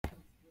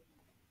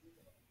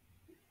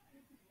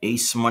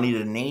Ace money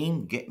to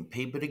name, getting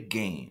paper to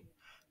game.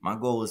 My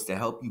goal is to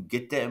help you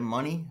get that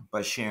money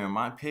by sharing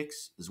my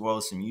picks as well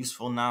as some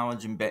useful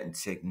knowledge and betting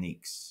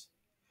techniques.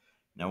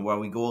 Now, while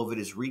we go over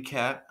this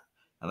recap,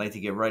 I'd like to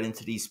get right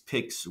into these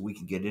picks so we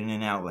can get in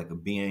and out like a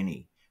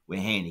BNE.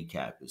 We're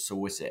handicappers,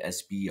 so it's a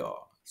SBR,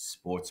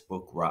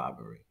 Sportsbook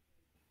Robbery.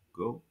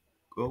 Go,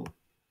 go.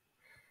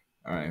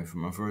 All right, for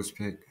my first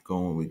pick,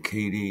 going with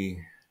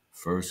KD,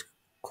 first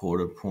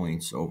quarter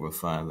points over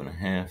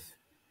 5.5.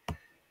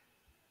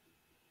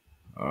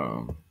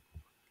 Um,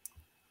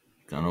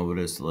 Gone over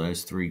this the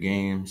last three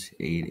games,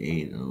 8,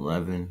 8, and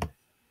 11.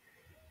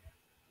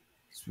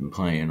 He's been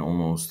playing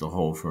almost the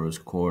whole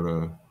first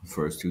quarter,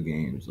 first two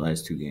games,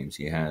 last two games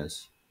he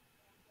has.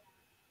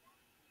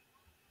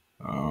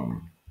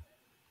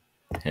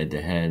 Head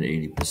to head,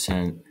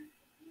 80%.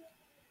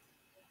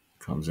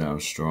 Comes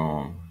out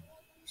strong.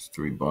 It's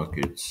 3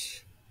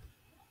 buckets.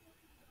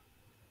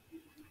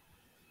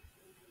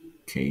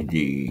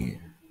 KD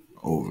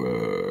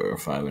over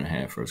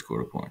 5.5 first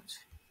quarter points.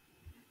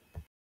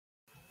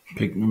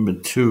 Pick number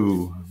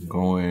two,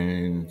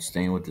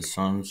 staying with the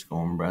Suns,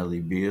 going Bradley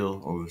Beal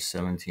over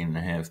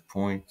 17.5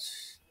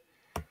 points.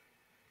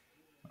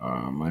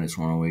 Minus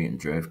 108 in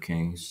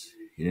DraftKings.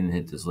 He didn't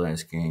hit this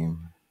last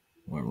game.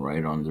 Went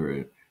right under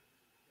it.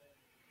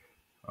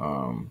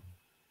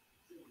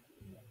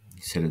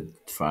 He's hit it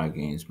 5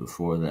 games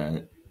before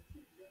that.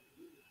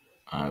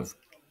 I've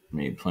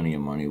made plenty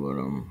of money with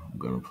him. I'm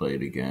going to play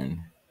it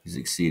again. He's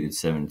exceeded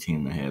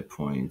 17.5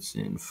 points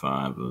in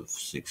 5 of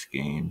 6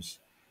 games,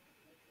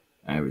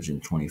 averaging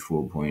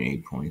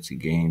 24.8 points a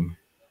game.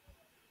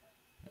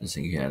 I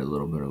think he had a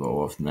little bit of an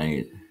off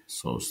night,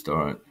 slow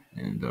start,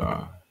 and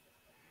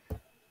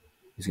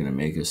he's going to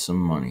make us some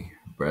money.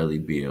 Bradley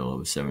Beal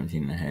over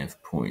 17.5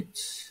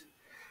 points.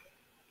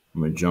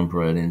 I'm going to jump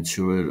right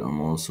into it.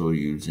 I'm also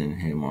using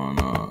him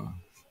on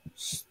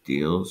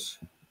steals.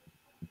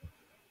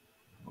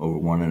 Over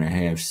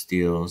 1.5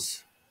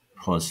 steals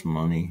plus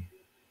money.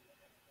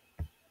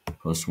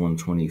 Plus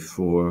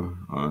 124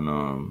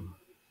 on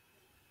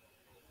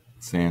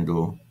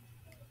FanDuel.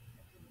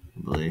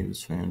 I believe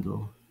it's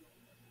FanDuel.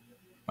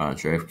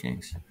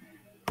 DraftKings.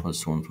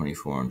 Plus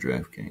 124 on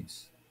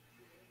DraftKings.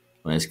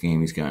 Last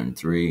game he's gotten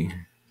 3.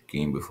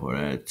 Game before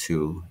that,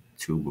 2.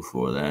 2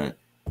 before that.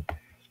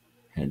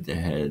 Head to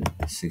head,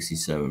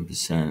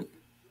 67%.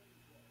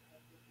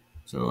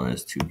 So the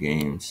last 2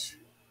 games.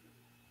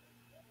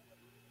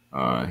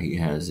 He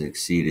has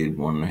exceeded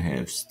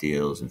 1.5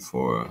 steals in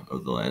 4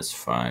 of the last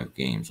 5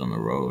 games on the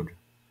road.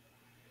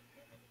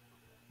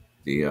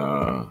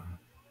 The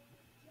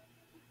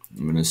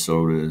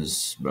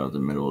Minnesota's about the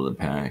middle of the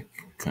pack,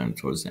 kind of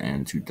towards the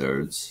end,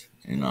 2/3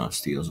 in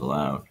steals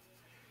allowed.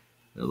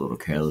 They're a little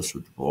careless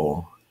with the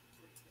ball,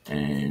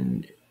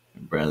 and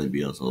Bradley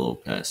Beal's a little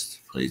pest.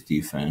 Plays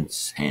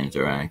defense, hands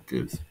are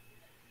active.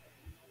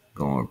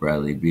 Going with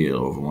Bradley Beal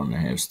over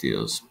 1.5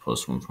 steals,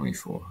 plus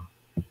 124.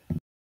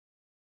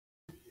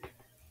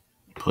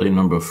 Play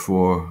number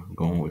 4,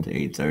 going with the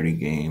 8:30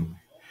 game.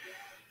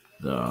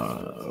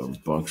 The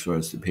Bucks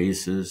versus the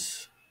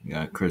Pacers. We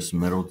got Chris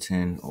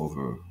Middleton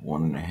over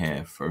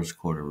 1.5 first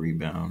quarter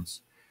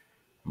rebounds,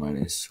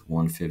 minus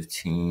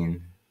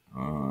 115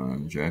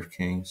 on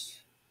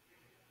DraftKings.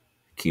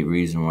 Key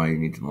reason why you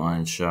need to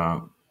line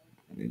shop.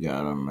 You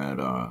got him at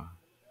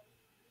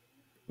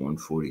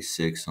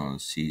 146 on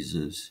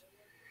Caesars.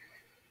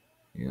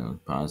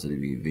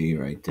 Positive EV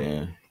right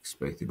there.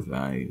 Expected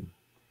value.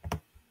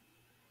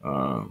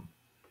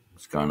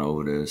 It's gone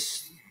over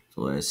this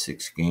the last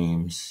 6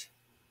 games.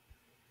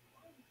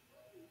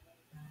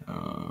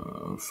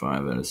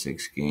 5 out of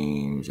 6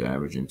 games,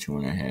 averaging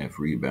 2.5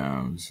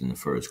 rebounds in the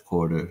first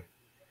quarter.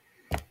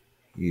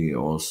 He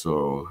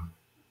also,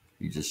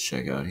 you just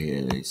check out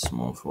here, he's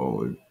small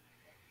forward.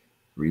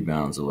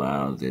 Rebounds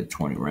allowed, they're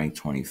ranked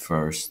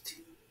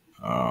 21st.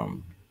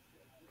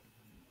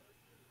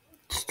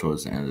 Just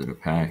towards the end of the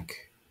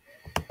pack.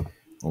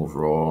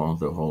 Overall,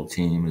 the whole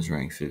team is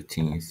ranked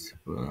 15th,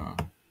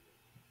 but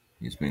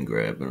he's been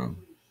grabbing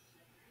them.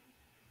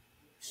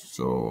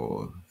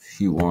 So if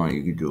you want,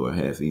 you could do a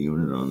half a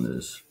unit on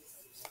this.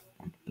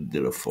 I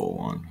did a full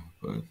one,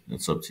 but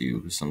it's up to you.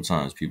 Because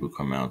sometimes people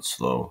come out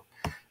slow,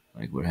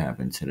 like what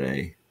happened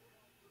today.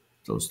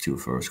 Those 2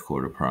 first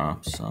quarter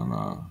props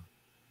on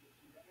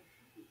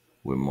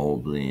with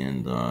Mobley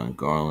and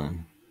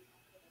Garland.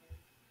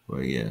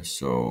 But yeah,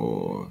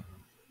 so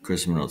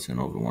Chris Middleton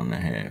over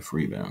 1.5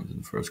 rebounds in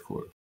the first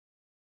quarter.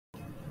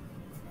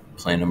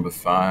 Play number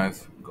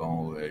 5,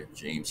 going with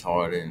James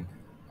Harden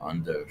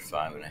under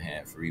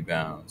 5.5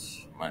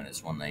 rebounds,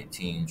 minus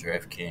 119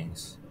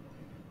 DraftKings.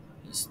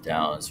 It's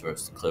Dallas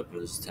versus the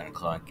Clippers, 10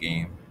 o'clock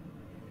game.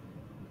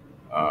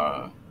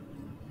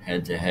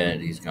 Head to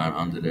head, he's gone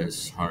under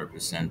this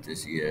 100%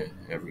 this year,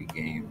 every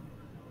game,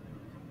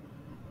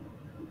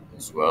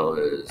 as well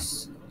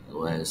as the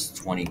last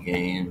 20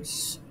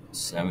 games,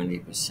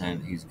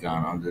 70% he's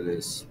gone under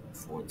this,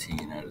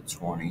 14 out of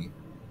 20.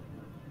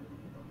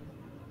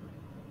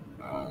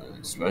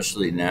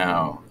 Especially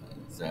now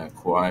that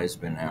Kawhi's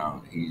been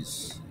out,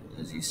 he's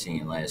as you've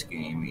seen last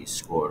game, he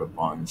scored a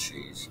bunch.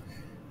 He's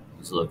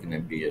looking to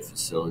be a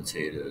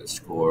facilitator, a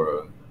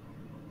scorer.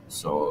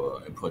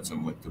 So it puts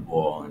him with the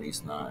ball, and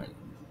he's not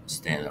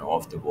standing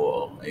off the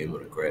ball, able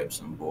to grab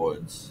some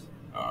boards.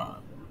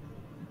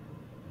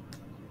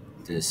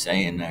 They're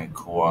saying that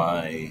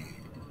Kawhi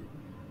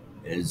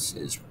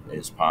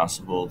is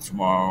possible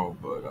tomorrow,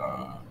 but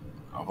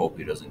I hope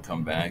he doesn't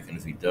come back. And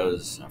if he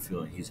does, I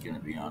feel like he's going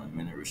to be on a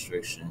minute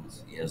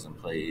restrictions. He hasn't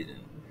played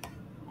in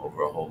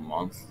over a whole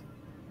month,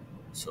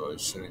 so it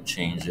shouldn't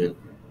change it.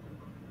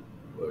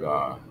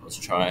 But let's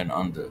try an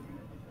under.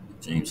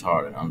 James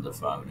Harden under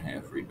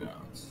 5.5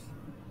 rebounds.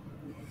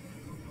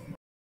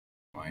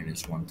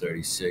 Minus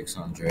 136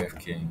 on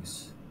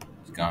DraftKings.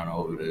 He's gone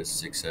over to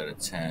 6 out of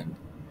 10.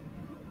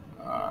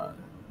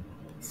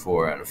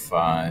 4 out of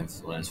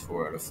 5. The last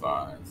 4 out of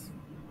 5.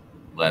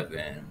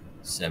 11,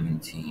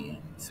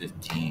 17,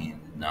 15,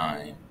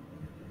 9.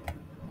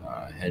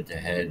 Head to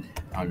head,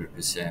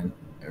 100%.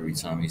 Every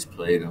time he's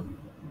played him,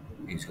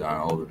 he's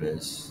gone over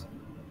this.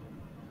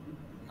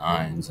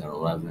 9s and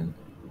 11.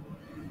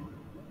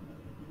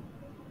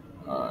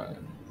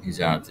 He's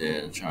out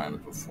there trying to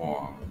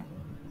perform.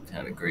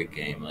 Had a great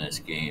game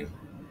last game.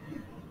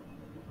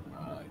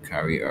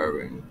 Kyrie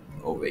Irving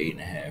over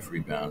 8.5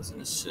 rebounds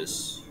and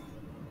assists.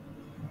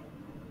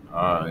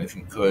 If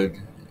you could,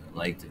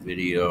 like the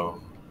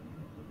video,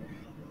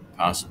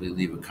 possibly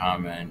leave a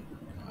comment.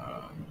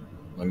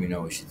 Let me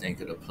know what you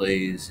think of the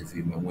plays, if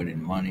you've been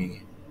winning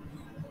money,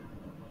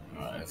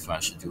 if I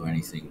should do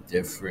anything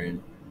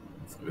different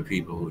for the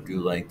people who do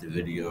like the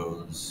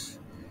videos.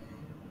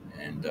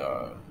 And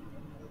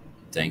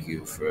thank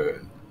you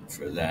for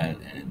that,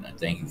 and I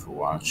thank you for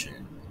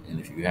watching. And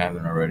if you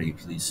haven't already,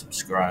 please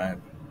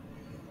subscribe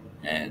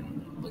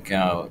and look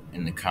out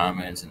in the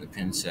comments in the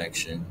pin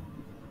section.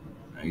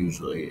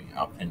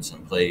 I'll pin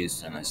some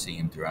plays and I see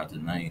him throughout the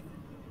night.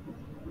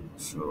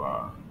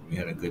 So we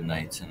had a good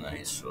night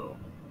tonight. So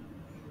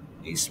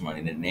need some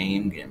money to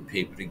name, getting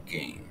paper to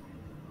game.